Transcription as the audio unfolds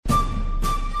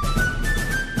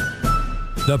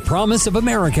The promise of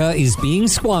America is being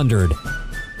squandered.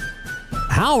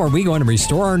 How are we going to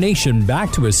restore our nation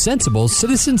back to a sensible,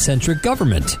 citizen-centric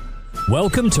government?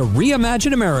 Welcome to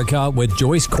Reimagine America with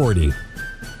Joyce Cordy.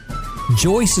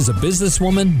 Joyce is a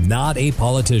businesswoman, not a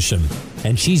politician,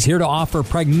 and she's here to offer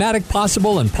pragmatic,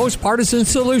 possible, and post-partisan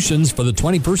solutions for the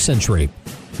 21st century.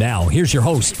 Now, here's your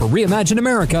host for Reimagine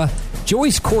America,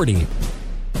 Joyce Cordy.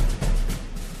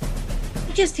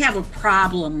 I just have a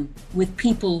problem with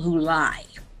people who lie.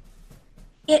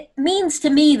 It means to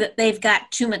me that they've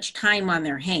got too much time on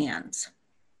their hands.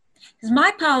 Because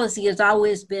my policy has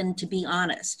always been to be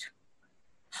honest.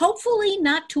 Hopefully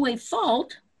not to a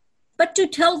fault, but to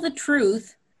tell the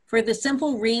truth for the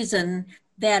simple reason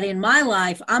that in my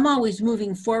life, I'm always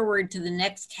moving forward to the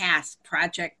next task,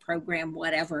 project, program,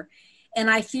 whatever. And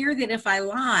I fear that if I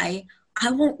lie,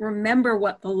 I won't remember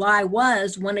what the lie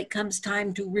was when it comes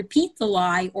time to repeat the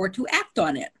lie or to act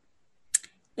on it.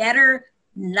 Better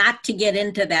not to get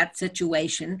into that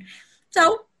situation.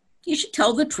 So you should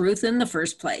tell the truth in the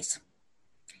first place.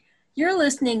 You're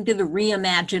listening to the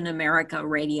Reimagine America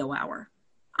Radio Hour.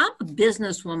 I'm a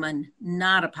businesswoman,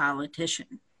 not a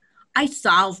politician. I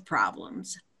solve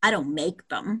problems. I don't make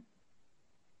them.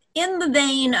 In the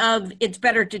vein of it's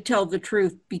better to tell the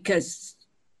truth because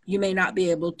you may not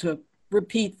be able to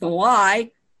repeat the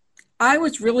lie, I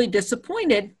was really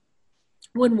disappointed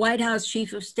when White House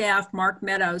Chief of Staff Mark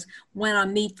Meadows went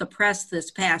on Meet the Press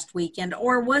this past weekend,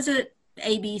 or was it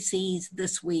ABC's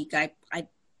this week?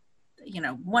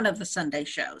 One of the Sunday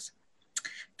shows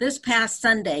this past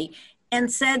Sunday, and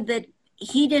said that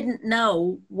he didn't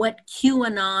know what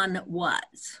QAnon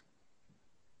was.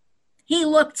 He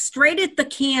looked straight at the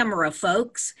camera,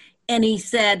 folks, and he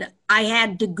said, "I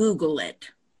had to Google it."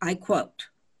 I quote.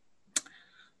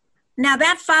 Now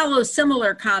that follows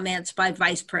similar comments by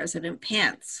Vice President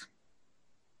Pence,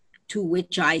 to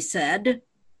which I said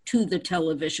to the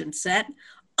television set,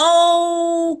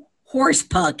 "Oh,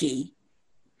 horsepucky."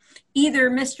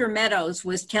 Either Mr. Meadows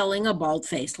was telling a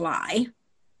bald-faced lie,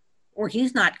 or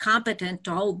he's not competent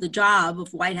to hold the job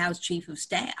of White House Chief of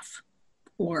Staff.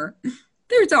 Or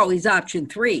there's always option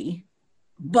 3,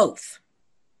 both.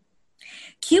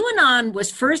 QAnon was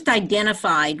first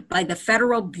identified by the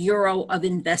Federal Bureau of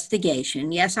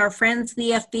Investigation, yes, our friends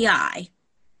the FBI,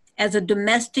 as a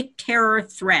domestic terror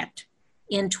threat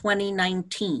in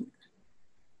 2019.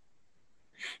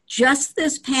 Just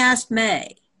this past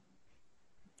May,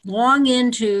 long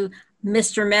into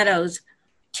Mr. Meadows'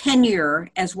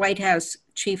 tenure as White House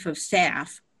Chief of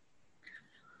Staff,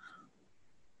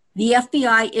 the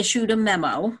FBI issued a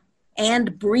memo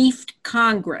and briefed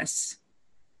Congress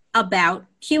about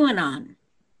QAnon.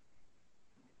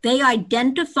 They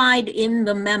identified in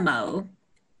the memo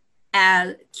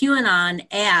as QAnon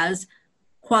as,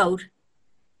 quote,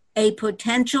 a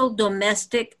potential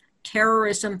domestic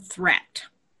terrorism threat,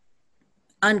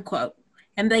 unquote.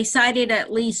 And they cited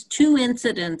at least 2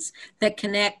 incidents that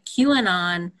connect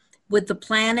QAnon with the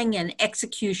planning and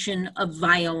execution of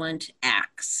violent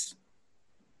acts.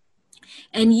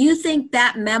 And you think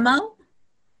that memo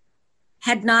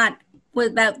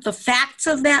the facts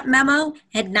of that memo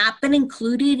had not been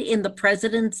included in the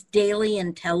president's daily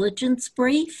intelligence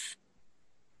brief?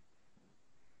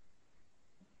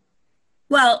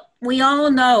 Well, we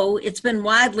all know it's been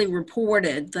widely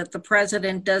reported that the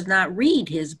president does not read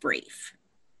his brief.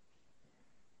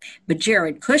 But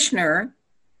Jared Kushner,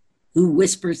 who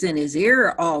whispers in his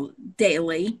ear all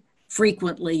daily,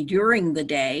 frequently during the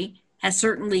day, has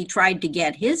certainly tried to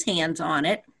get his hands on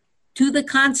it, to the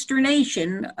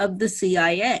consternation of the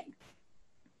CIA.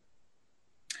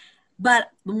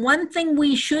 But one thing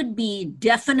we should be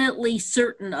definitely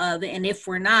certain of, and if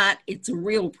we're not, it's a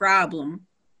real problem.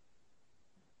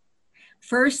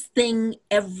 First thing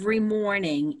every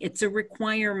morning, it's a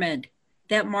requirement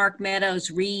that Mark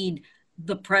Meadows read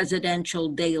the Presidential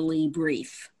Daily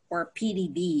Brief, or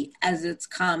PDB, as it's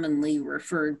commonly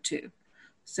referred to.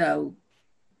 So,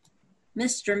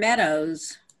 Mr.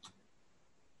 Meadows,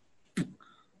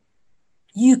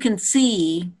 you can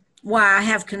see why I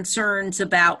have concerns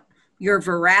about your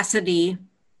veracity,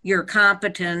 your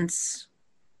competence,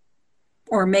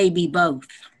 or maybe both.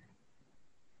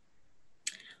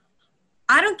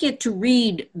 I don't get to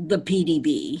read the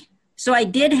PDB, so I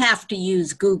did have to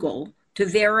use Google to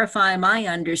verify my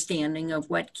understanding of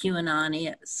what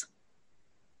QAnon is.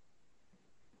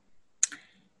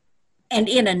 And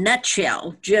in a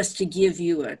nutshell, just to give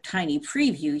you a tiny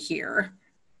preview here,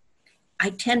 I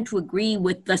tend to agree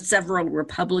with the several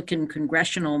Republican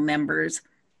congressional members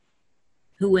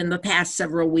who in the past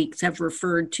several weeks have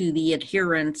referred to the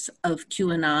adherents of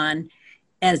QAnon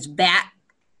as bat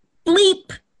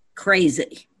bleep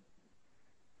crazy.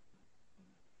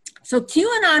 So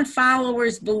QAnon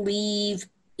followers believe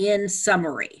in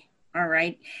summary, all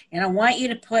right? And I want you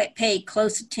to pay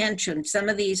close attention. Some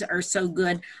of these are so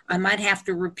good, I might have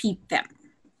to repeat them.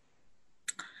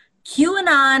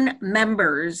 QAnon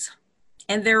members,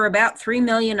 and there are about 3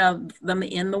 million of them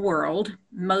in the world,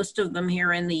 most of them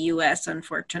here in the US,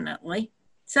 unfortunately,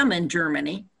 some in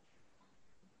Germany.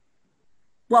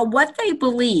 Well, what they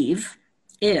believe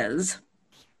is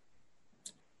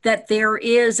that there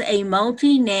is a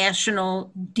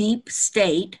multinational deep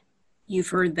state, you've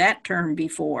heard that term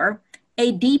before,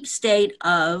 a deep state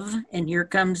of, and here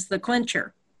comes the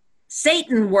clincher,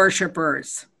 Satan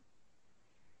worshipers.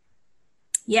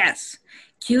 Yes,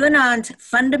 QAnon's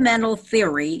fundamental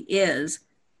theory is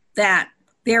that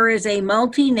there is a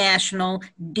multinational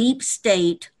deep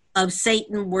state of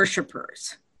Satan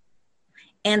worshipers.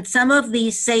 And some of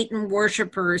these Satan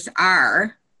worshipers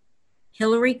are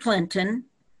Hillary Clinton,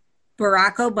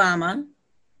 Barack Obama,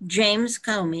 James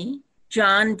Comey,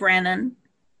 John Brennan,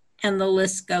 and the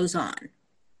list goes on.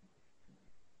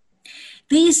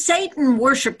 These Satan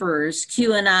worshipers,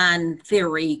 QAnon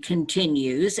theory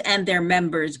continues, and their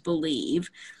members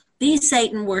believe, these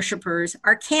Satan worshipers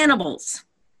are cannibals.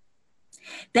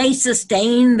 They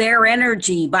sustain their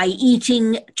energy by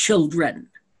eating children.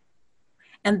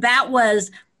 And that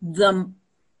was the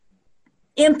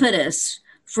impetus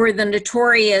for the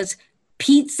notorious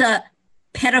pizza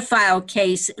pedophile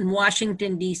case in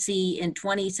Washington, D.C. in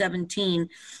 2017,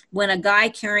 when a guy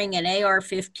carrying an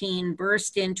AR-15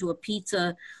 burst into a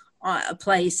pizza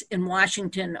place in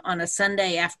Washington on a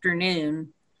Sunday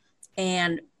afternoon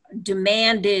and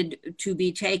demanded to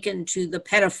be taken to the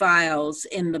pedophiles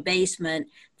in the basement,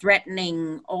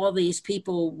 threatening all these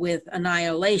people with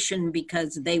annihilation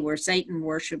because they were Satan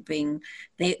worshiping.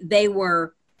 They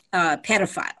were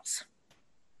pedophiles.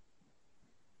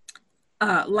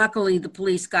 Luckily, the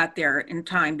police got there in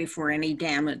time before any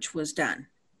damage was done.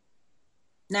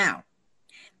 Now,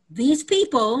 these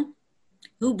people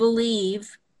who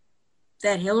believe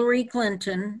that Hillary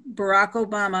Clinton, Barack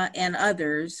Obama, and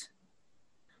others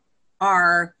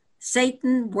are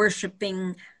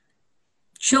Satan-worshiping,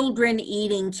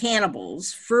 children-eating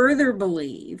cannibals further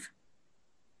believe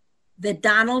that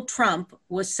Donald Trump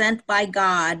was sent by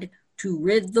God to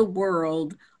rid the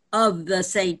world of the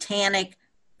satanic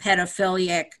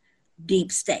pedophilic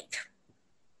deep state.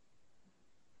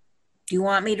 Do you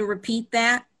want me to repeat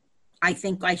that? I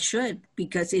think I should,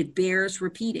 because it bears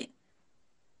repeating.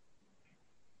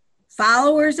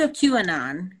 Followers of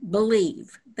QAnon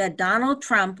believe that Donald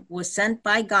Trump was sent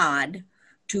by God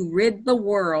to rid the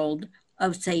world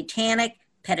of satanic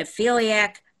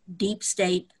pedophiliac deep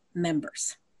state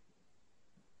members.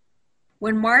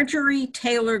 When Marjorie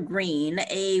Taylor Greene,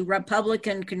 a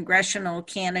Republican congressional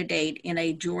candidate in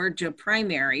a Georgia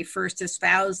primary, first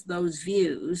espoused those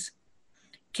views,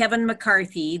 Kevin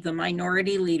McCarthy, the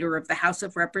minority leader of the House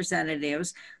of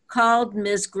Representatives, called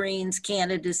Ms. Greene's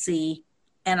candidacy,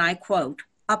 and I quote,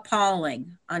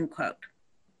 appalling, unquote.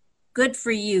 Good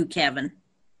for you, Kevin.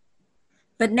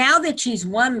 But now that she's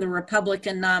won the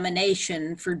Republican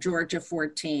nomination for Georgia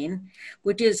 14,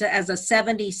 which is as a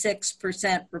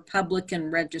 76%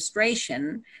 Republican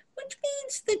registration, which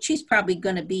means that she's probably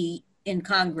going to be in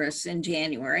Congress in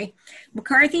January,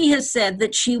 McCarthy has said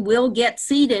that she will get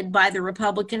seated by the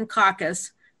Republican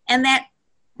caucus and that,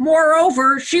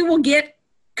 moreover, she will get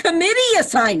committee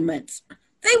assignments.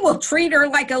 They will treat her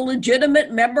like a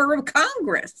legitimate member of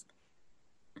Congress.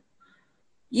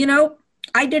 You know,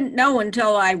 I didn't know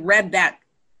until I read that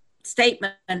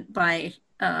statement by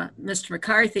Mr.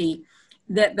 McCarthy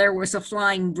that there was a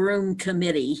flying broom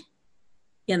committee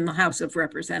in the House of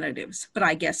Representatives, but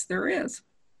I guess there is.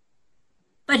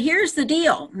 But here's the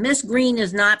deal. Ms. Greene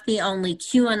is not the only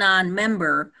QAnon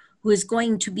member who is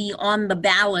going to be on the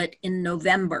ballot in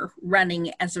November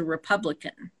running as a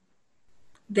Republican.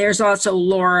 There's also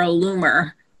Laura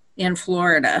Loomer in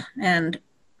Florida, and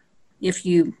if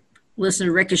you listen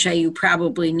to Ricochet, you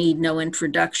probably need no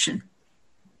introduction.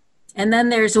 And then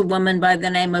there's a woman by the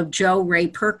name of Jo Rae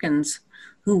Perkins,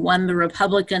 who won the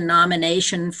Republican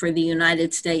nomination for the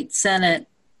United States Senate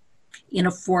in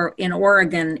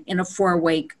Oregon in a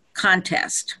four-way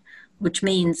contest, which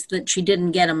means that she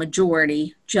didn't get a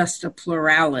majority, just a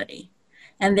plurality.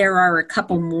 And there are a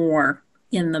couple more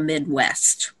in the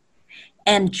Midwest.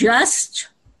 And just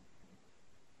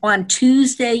on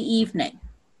Tuesday evening,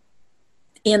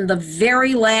 in the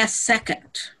very last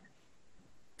second,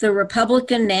 the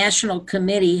Republican National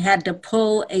Committee had to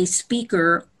pull a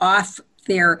speaker off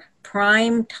their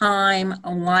prime time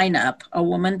lineup, a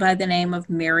woman by the name of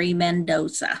Mary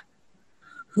Mendoza,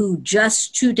 who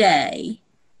just today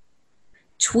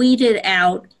tweeted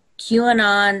out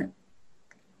QAnon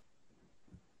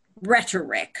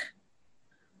rhetoric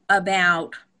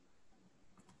about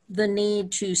the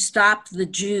need to stop the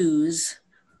Jews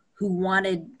who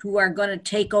are going to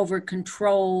take over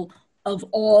control of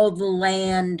all the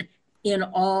land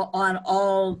on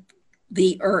all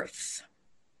the earth.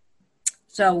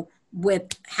 So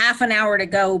with half an hour to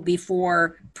go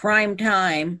before prime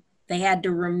time, they had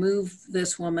to remove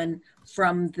this woman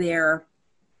from their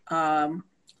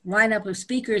lineup of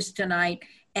speakers tonight.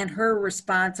 And her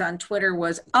response on Twitter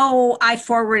was, "Oh, I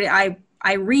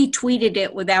retweeted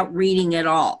it without reading it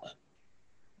all."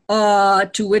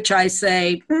 To which I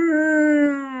say,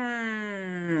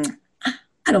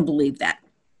 I don't believe that.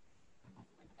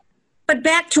 But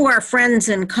back to our friends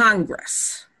in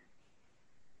Congress,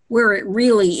 where it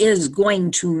really is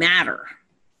going to matter.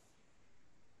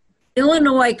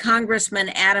 Illinois Congressman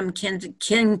Adam Kinzinger,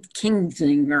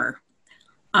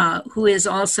 who is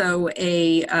also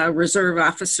a reserve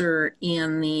officer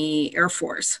in the Air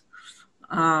Force.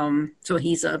 So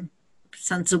he's a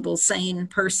sensible, sane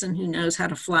person who knows how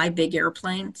to fly big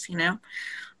airplanes,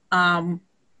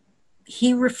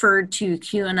 he referred to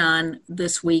QAnon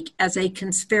this week as a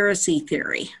conspiracy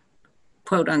theory,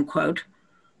 quote unquote.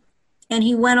 And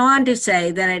he went on to say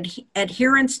that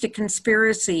adherence to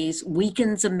conspiracies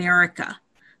weakens America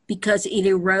because it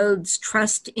erodes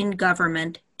trust in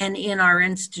government and in our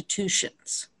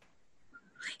institutions.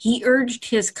 He urged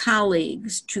his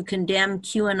colleagues to condemn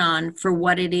QAnon for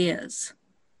what it is.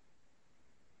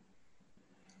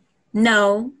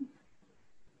 No,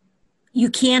 you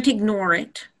can't ignore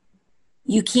it.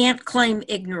 You can't claim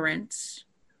ignorance.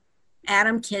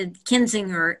 Adam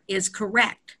Kinzinger is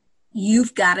correct.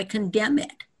 You've got to condemn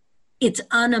it. It's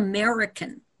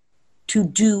un-American to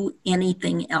do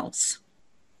anything else.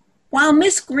 While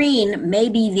Ms. Green may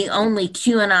be the only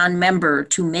QAnon member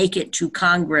to make it to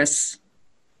Congress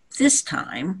this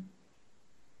time,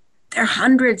 there are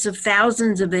hundreds of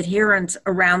thousands of adherents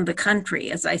around the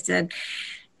country. As I said,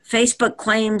 Facebook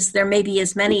claims there may be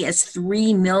as many as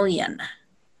 3 million.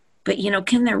 But,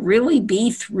 can there really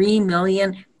be 3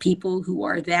 million people who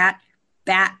are that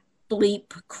bat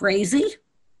bleep crazy?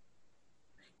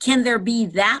 Can there be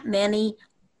that many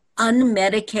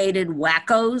unmedicated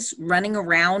wackos running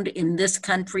around in this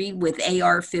country with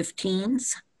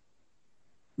AR-15s,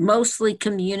 mostly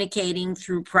communicating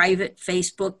through private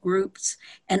Facebook groups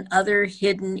and other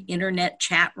hidden internet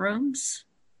chat rooms?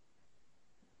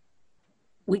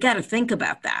 We got to think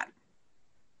about that.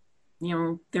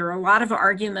 There are a lot of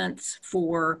arguments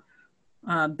for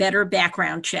better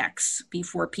background checks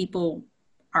before people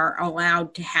are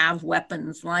allowed to have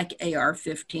weapons like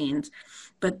AR-15s,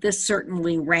 but this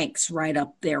certainly ranks right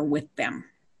up there with them.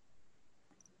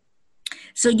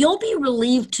 So you'll be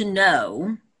relieved to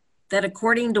know that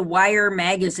according to Wire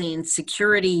Magazine's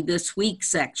Security This Week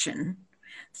section,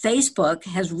 Facebook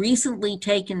has recently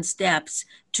taken steps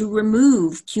to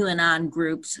remove QAnon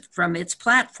groups from its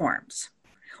platforms.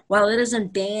 While it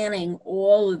isn't banning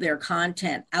all of their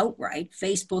content outright,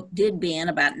 Facebook did ban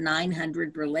about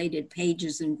 900 related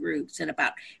pages and groups and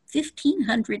about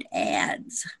 1,500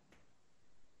 ads.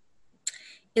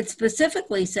 It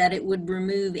specifically said it would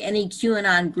remove any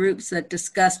QAnon groups that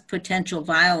discussed potential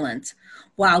violence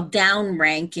while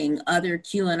downranking other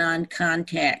QAnon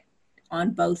content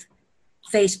on both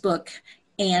Facebook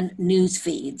and news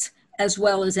feeds, as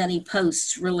well as any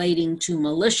posts relating to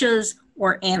militias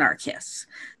or anarchists.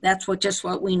 That's just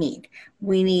what we need.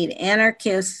 We need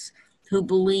anarchists who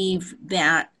believe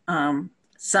that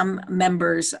some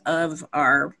members of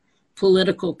our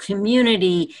political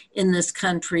community in this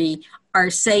country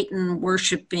are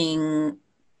Satan-worshiping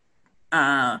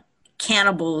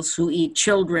cannibals who eat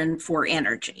children for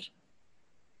energy.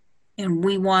 And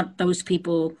we want those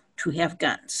people to have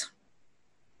guns,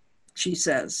 she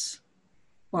says,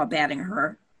 while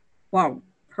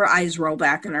her eyes roll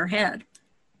back in her head.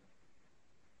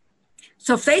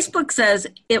 So Facebook says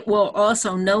it will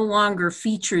also no longer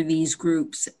feature these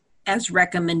groups as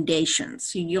recommendations.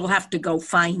 So you'll have to go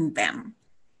find them,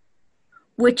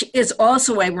 which is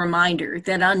also a reminder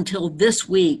that until this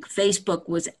week, Facebook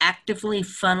was actively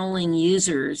funneling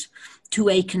users to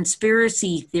a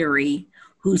conspiracy theory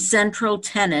whose central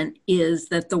tenet is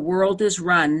that the world is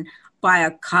run by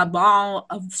a cabal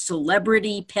of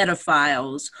celebrity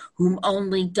pedophiles whom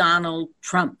only Donald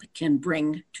Trump can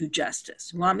bring to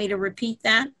justice. You want me to repeat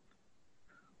that?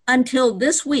 Until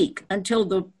this week, until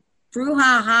the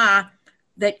brouhaha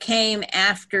that came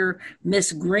after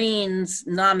Ms. Green's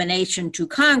nomination to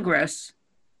Congress,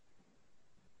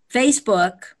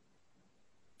 Facebook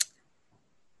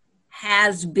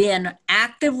has been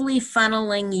actively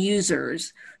funneling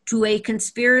users to a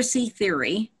conspiracy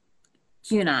theory,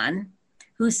 QAnon,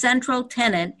 whose central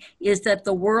tenet is that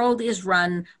the world is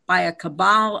run by a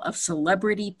cabal of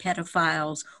celebrity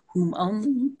pedophiles whom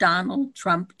only Donald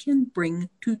Trump can bring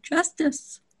to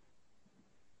justice.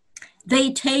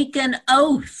 They take an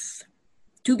oath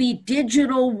to be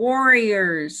digital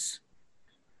warriors.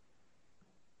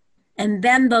 And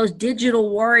then those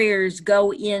digital warriors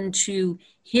go into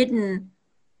hidden,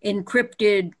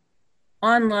 encrypted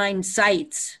online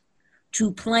sites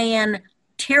to plan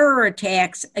terror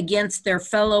attacks against their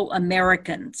fellow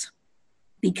Americans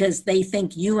because they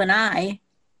think you and I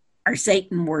are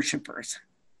Satan worshipers.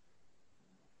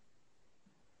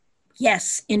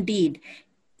 Yes, indeed.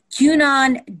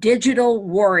 QAnon digital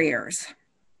warriors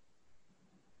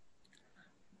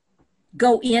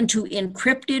go into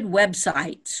encrypted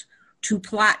websites to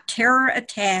plot terror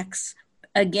attacks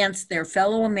against their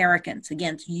fellow Americans,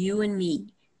 against you and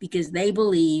me, because they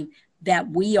believe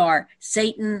that we are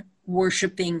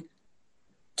Satan-worshiping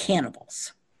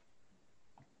cannibals.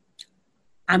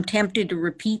 I'm tempted to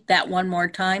repeat that one more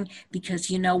time because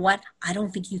you know what? I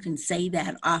don't think you can say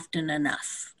that often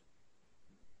enough.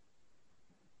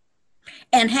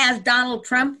 And has Donald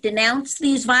Trump denounced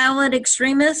these violent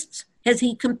extremists? Has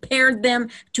he compared them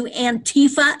to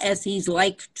Antifa as he's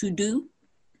like to do?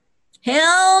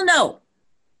 Hell no.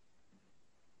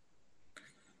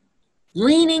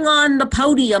 Leaning on the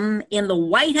podium in the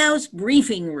White House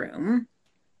briefing room,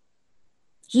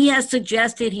 he has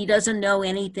suggested he doesn't know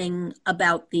anything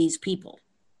about these people.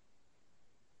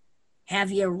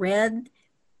 Have you read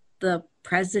the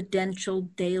Presidential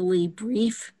Daily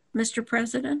Brief, Mr.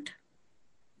 President?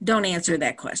 Don't answer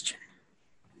that question.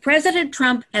 President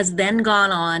Trump has then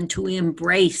gone on to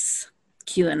embrace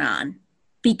QAnon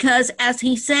because, as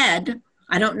he said,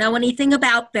 I don't know anything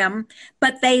about them,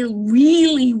 but they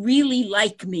really, really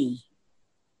like me.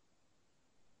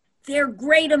 They're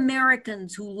great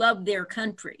Americans who love their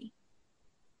country,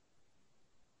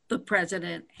 the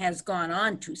president has gone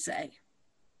on to say.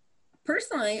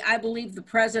 Personally, I believe the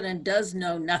president does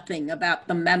know nothing about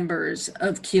the members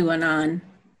of QAnon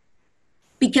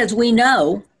because we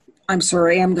know, I'm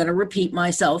sorry, I'm going to repeat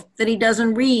myself, that he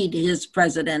doesn't read his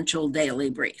Presidential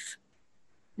Daily Brief.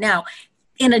 Now,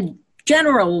 in a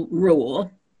general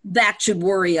rule, that should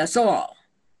worry us all.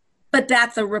 But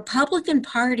that the Republican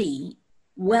Party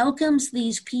welcomes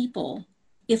these people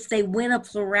if they win a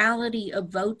plurality of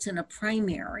votes in a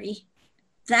primary,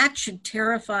 that should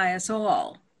terrify us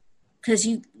all. Because,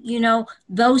 you know,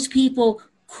 those people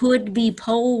could be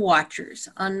poll watchers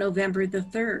on November the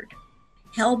 3rd,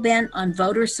 hell-bent on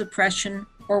voter suppression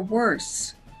or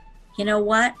worse. You know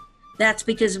what? That's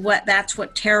because that's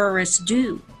what terrorists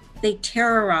do. They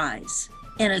terrorize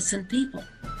innocent people.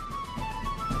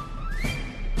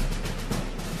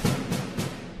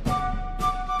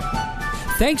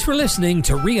 Thanks for listening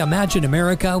to Reimagine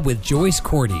America with Joyce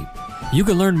Cordy. You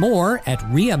can learn more at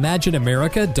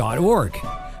reimagineamerica.org.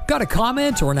 Got a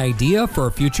comment or an idea for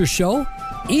a future show?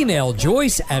 Email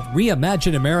Joyce at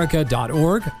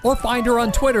reimagineamerica.org or find her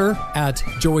on Twitter at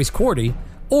Joyce Cordy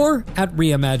or at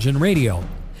Reimagine Radio.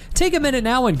 Take a minute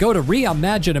now and go to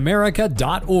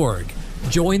reimagineamerica.org.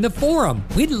 Join the forum.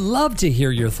 We'd love to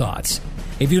hear your thoughts.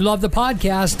 If you love the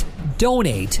podcast,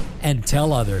 donate and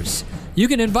tell others. You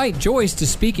can invite Joyce to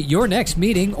speak at your next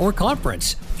meeting or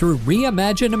conference through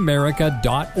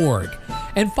reimagineamerica.org.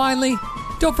 And finally,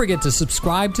 don't forget to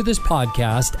subscribe to this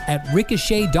podcast at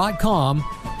ricochet.com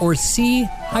or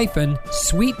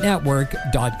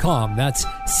c-sweetnetwork.com. That's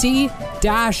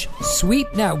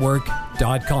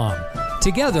c-sweetnetwork.com.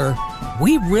 Together,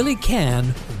 we really can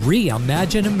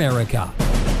reimagine America.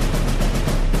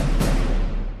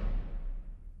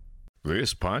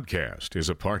 This podcast is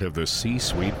a part of the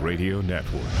C-Suite Radio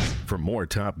Network. For more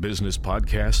top business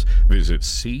podcasts, visit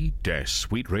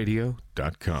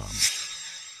c-suiteradio.com.